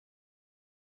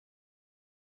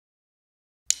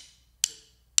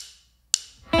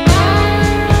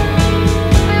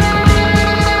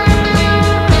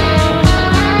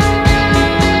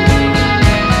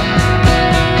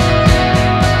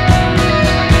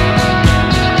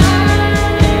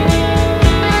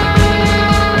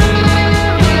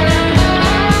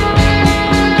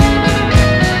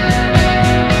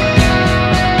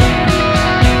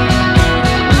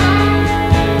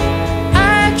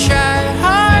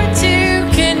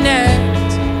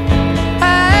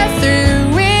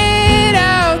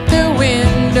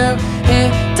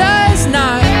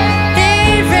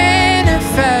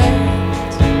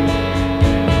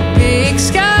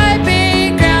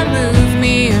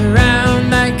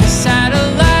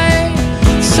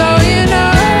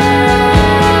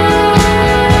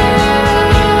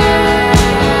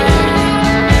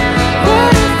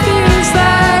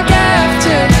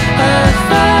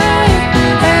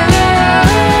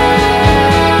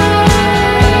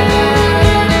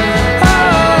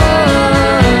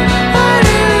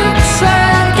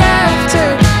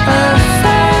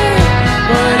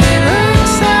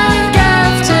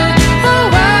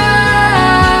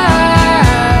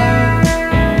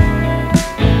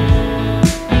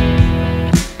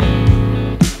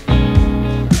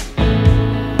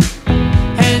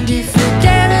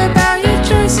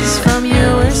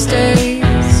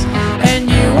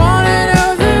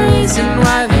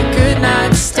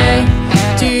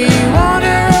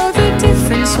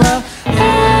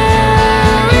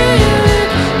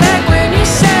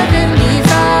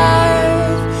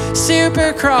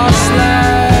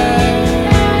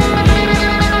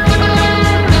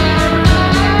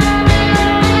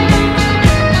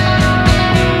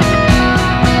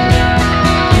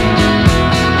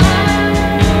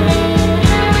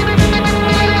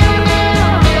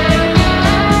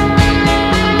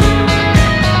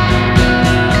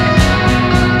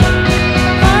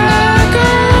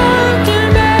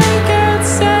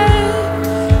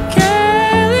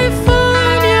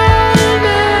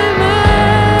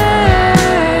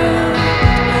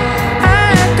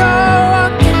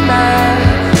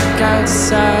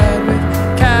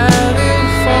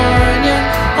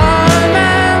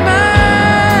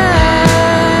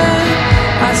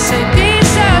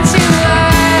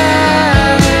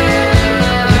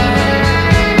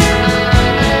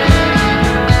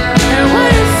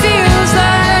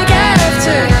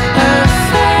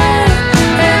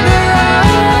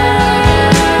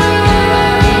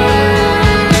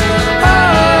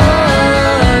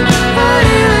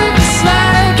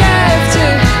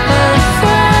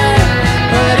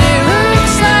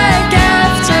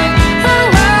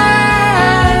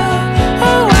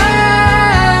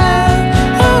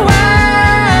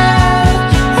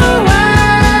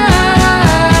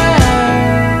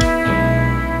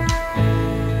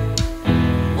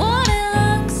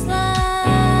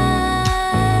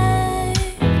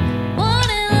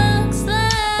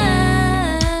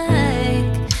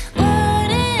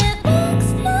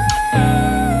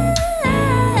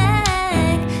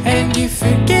And you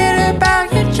forget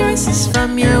about your choices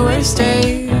from your worst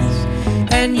days,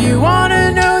 and you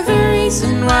wanna know the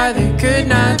reason why they could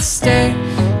not stay.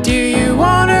 Do you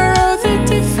wanna know the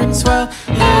difference? Well,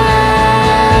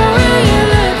 how will you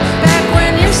look back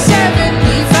when you're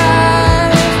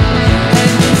 75?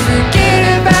 And you forget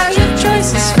about your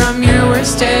choices from your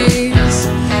worst days,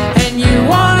 and you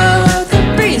wanna know the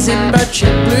reason, but you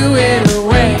blew it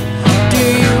away. Do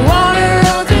you wanna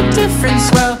know the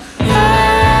difference? Well,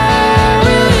 how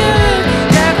will you look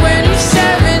back when you're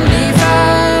 75?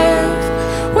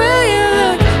 Will you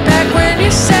look back when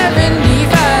you're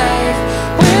 75?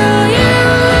 Will you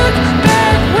look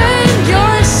back when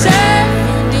you're 75?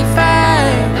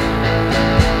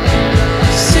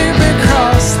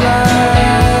 Supercross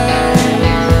life,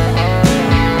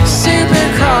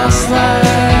 Supercross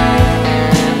life,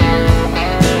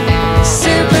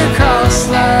 Supercross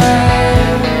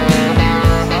life,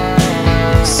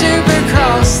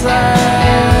 Supercross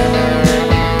life,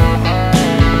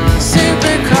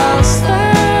 Supercross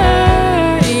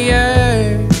life, yeah.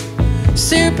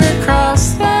 Supercross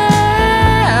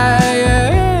life,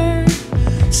 yeah.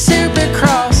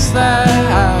 Supercross life.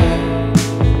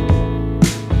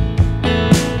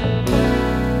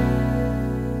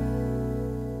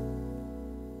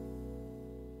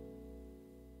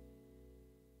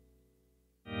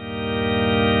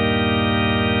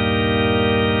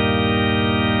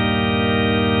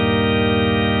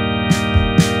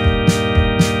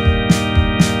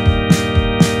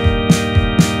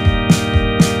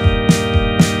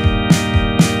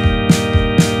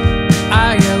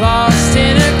 I get lost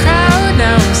in a crowd,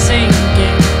 now I'm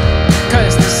sinking,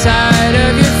 'cause the sight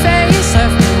of your face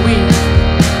left me weak.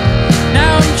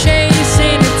 Now I'm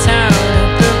chasing a town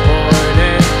at the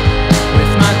border,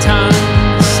 with my tongue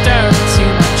stuck to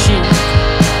my cheek.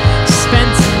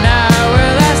 Spent an hour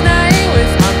last night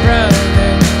with my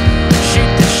brother.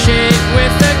 Shoot the shit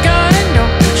with a gun and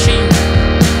don't be cheap.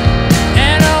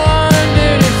 And I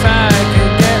wondered if I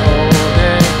could get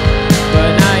older,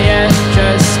 but not yet,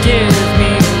 just give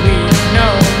me a week. No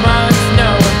month, no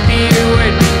a beer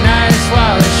would be nice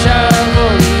while I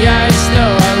shovel the ice.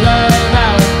 Though I love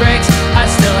how it breaks, I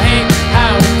still hate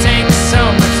how it takes so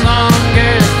much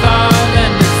longer to thaw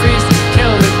than to freeze.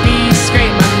 Kill the beast,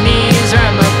 scrape my knees,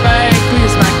 ride my bike,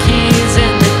 lose my keys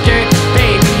in the dirt.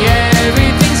 Baby,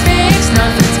 everything's fixed,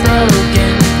 nothing's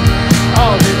broken.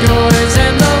 All the doors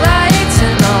and the lights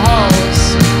in the halls.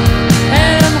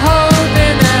 And I'm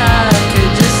hoping that I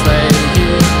could just lay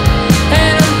here.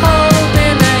 And I'm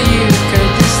hoping that you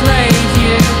could just lay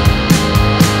here.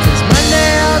 'Cause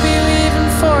Monday I'll be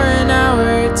leaving for an hour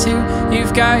or two.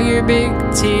 You've got your big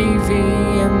TV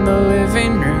in the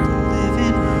living room.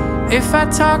 If I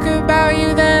talk about you,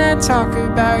 then I talk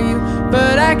about you.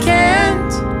 But I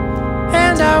can't,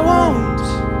 and I won't.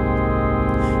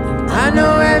 And I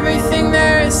know everything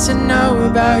there is to know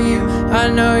about you. I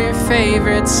know your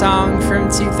favorite song from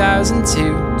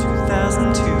 2002.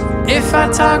 If I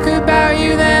talk about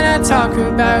you, then I talk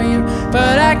about you.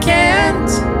 But I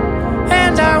can't,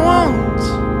 and I won't.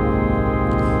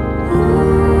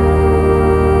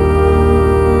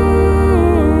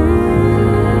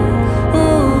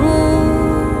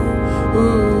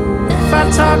 If I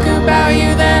talk about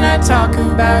you, then I talk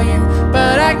about you.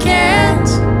 But I can't,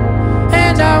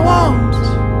 and I won't.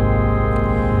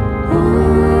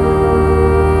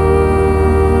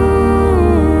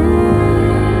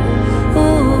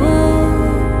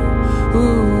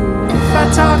 If I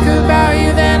talk about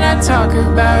you, then I talk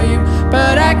about you.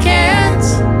 But I can't,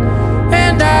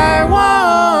 and I won't.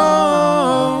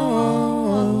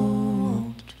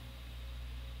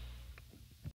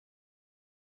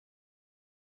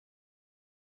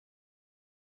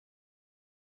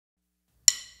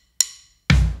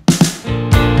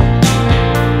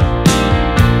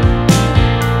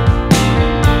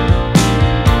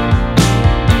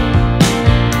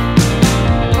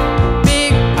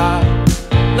 Big pop,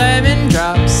 lemon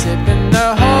drop, sipping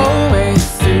the whole way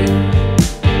through.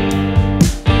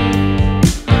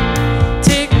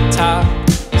 Tick-tock,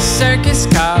 circus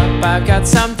cop, I've got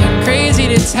something crazy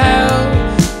to tell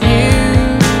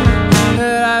you.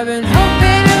 But I've been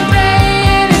hoping and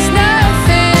praying it's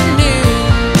nothing new.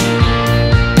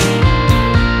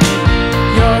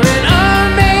 You're an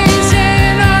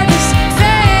amazing artist,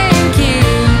 thank you.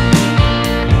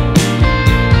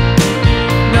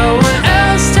 No one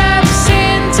else taps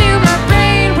into my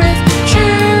brain with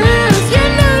truth. You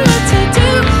know what to do.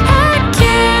 I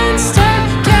can't stop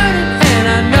counting, and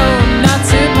I know I'm not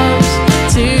supposed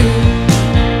to.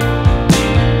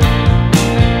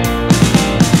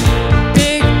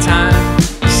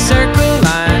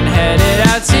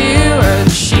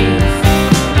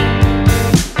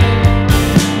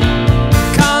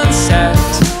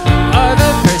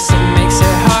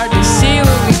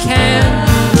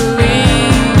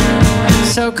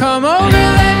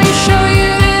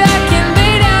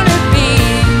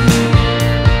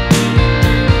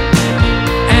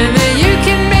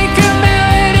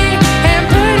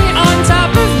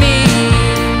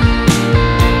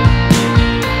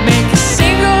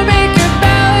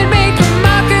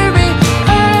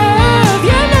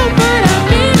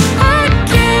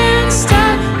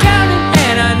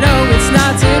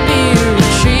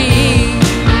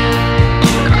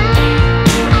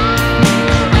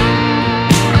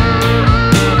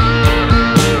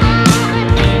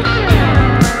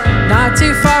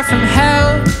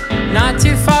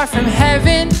 from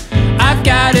heaven. I've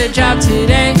got a job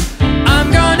today.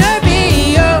 I'm gonna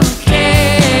be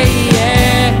okay.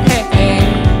 Yeah.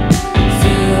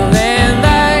 Feeling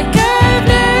like I've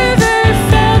never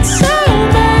felt so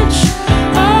much.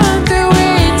 On the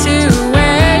way to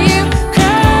where you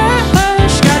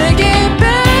crush. Gotta get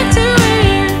back to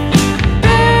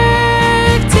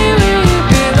where you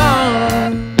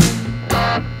belong.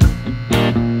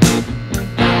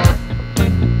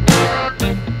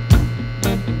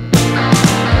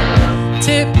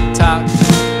 Tip top,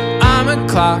 I'm a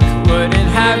clock, wouldn't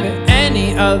have it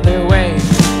any other way.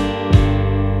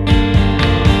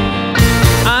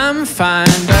 I'm fine,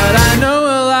 but I know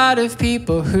a lot of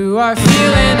people who are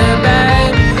feeling a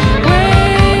bad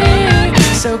way.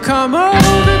 So come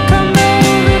over, come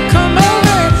over, come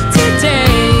over today.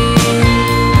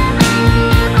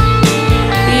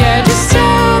 Yeah, just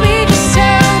tell me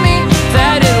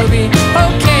that it'll be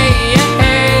okay.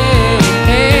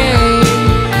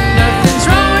 Nothing's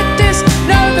wrong with this.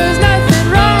 No, there's nothing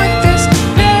wrong with this.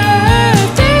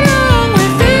 Nothing wrong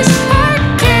with this. I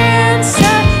can't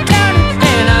stop counting,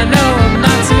 and I know I'm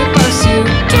not supposed to.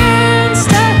 Can't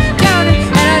stop counting,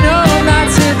 and I know I'm not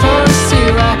supposed to.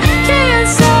 I can't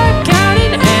stop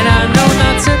counting, and I know I'm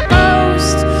not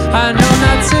supposed. I know I'm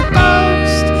not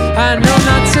supposed. I know I'm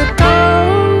not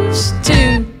supposed to.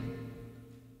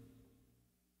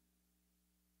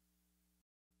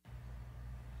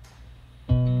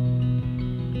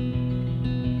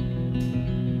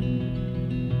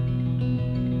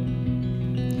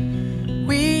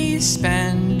 We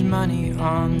spend money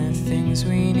on the things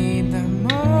we need the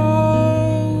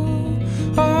most,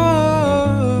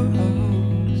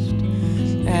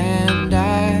 and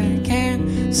I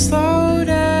can't slow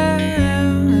down.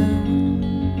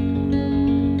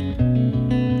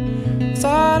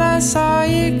 Thought I saw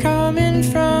you coming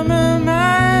from a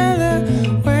mile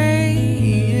away,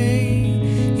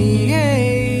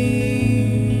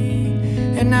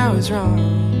 and I was wrong.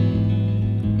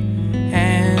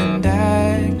 And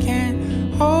I can't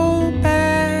hold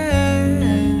back.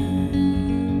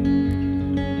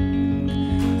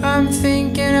 I'm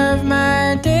thinking of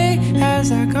my day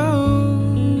as I go.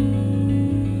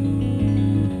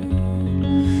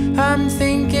 I'm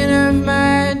thinking of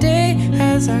my day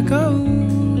as I go.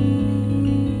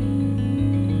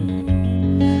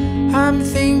 I'm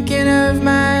thinking of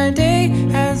my day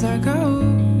as I go.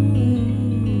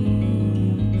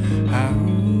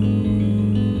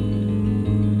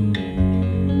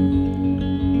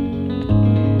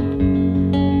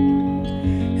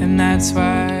 And that's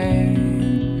why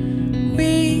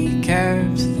we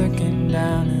kept looking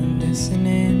down and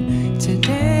listening to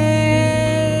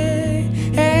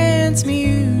dance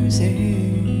music.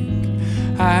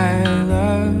 I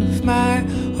love my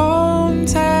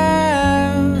hometown.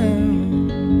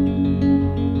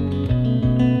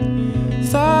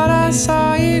 Thought I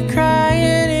saw you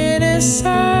crying in a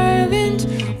silent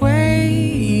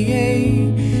way,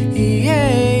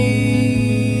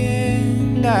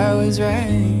 and I was right.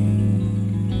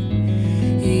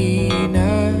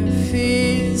 Enough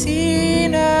is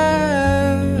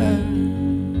enough.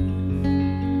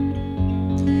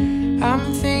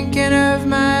 I'm thinking of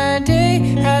my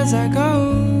day as I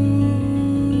go.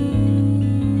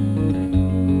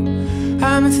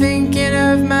 I'm thinking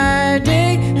of my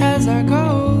day as I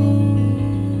go.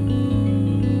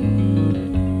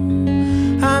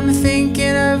 I'm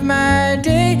thinking of my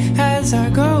day as I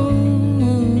go.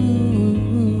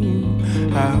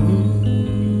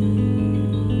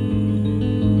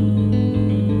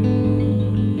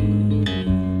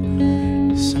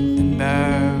 Something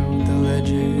about the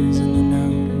ledgers and the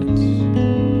notes.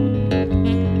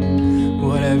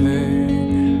 Whatever,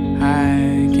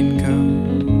 I can cope.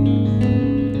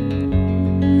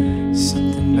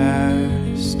 Something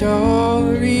about a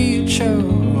story choke.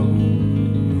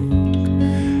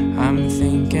 I'm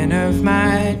thinking of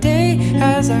my day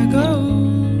as I go.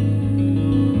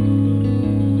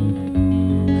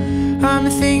 I'm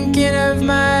thinking of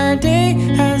my day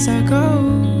as I go.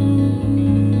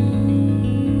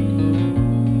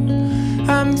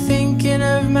 I'm thinking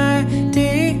of my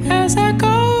day as I go.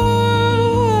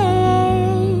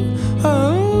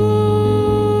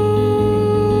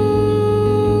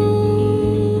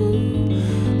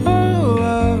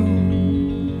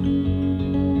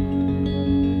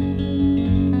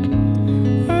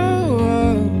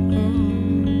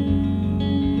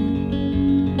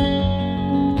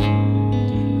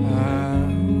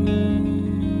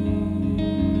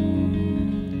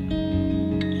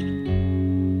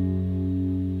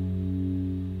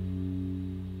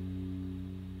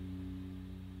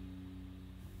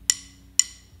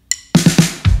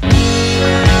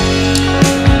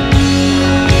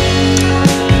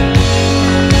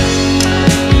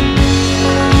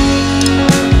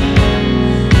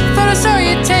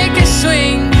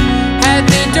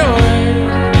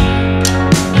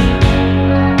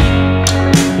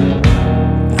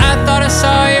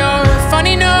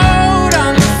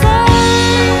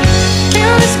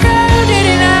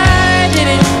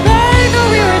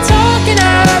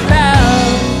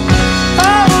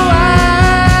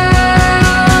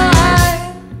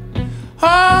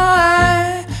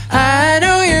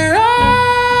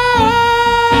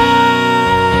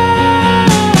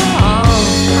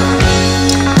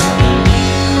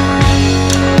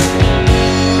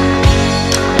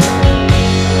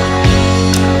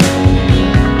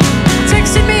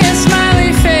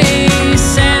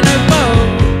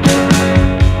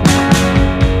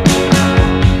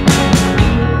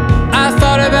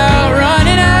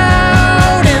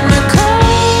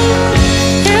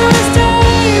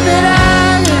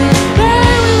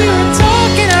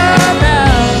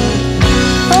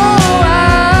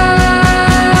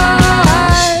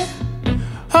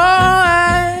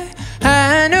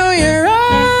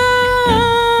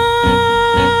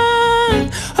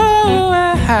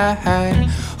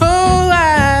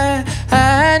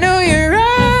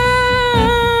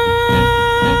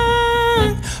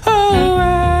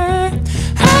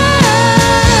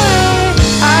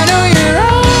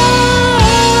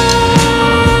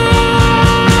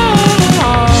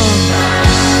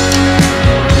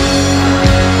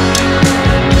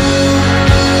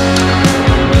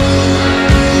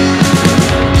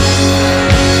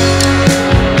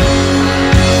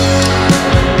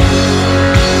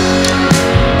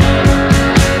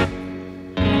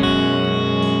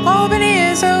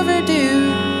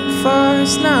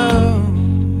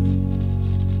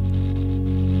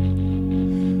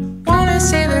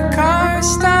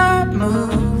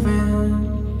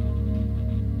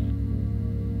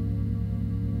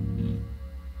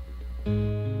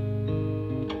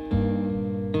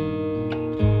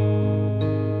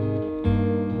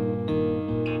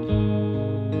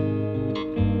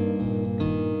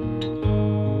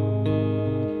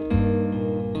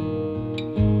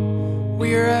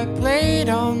 you're up late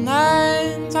all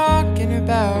night talking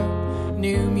about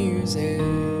new music,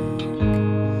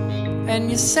 and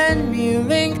you send me a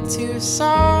link to a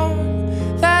song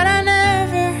that I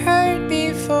never heard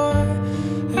before.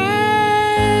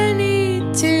 I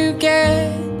need to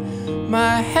get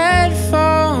my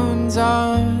headphones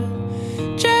on.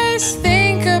 Just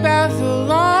think about the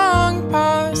long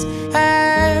pause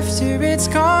after it's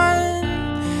gone,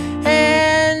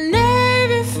 and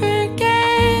never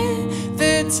forget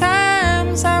the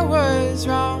times I was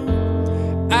wrong.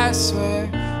 I swear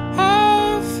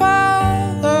I'll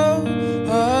follow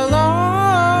along.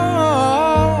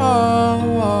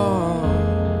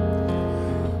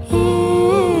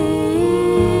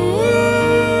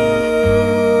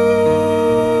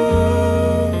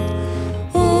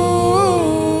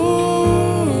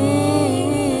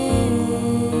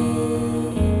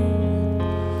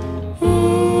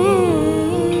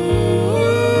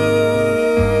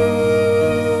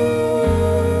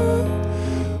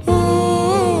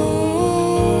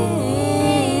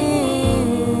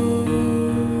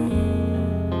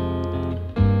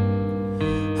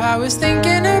 I was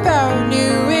thinking about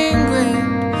New England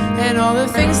and all the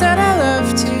things that I love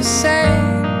to say.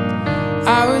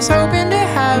 I was hoping to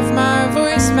have my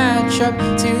voice match up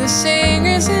to the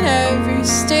singers in every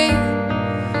state.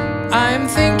 I'm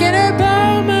thinking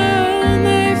about my own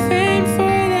life, and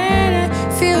for that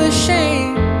I feel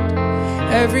ashamed.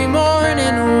 Every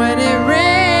morning when it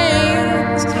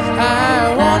rains,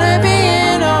 I wanna be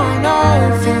in on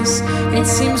all of this. It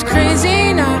seems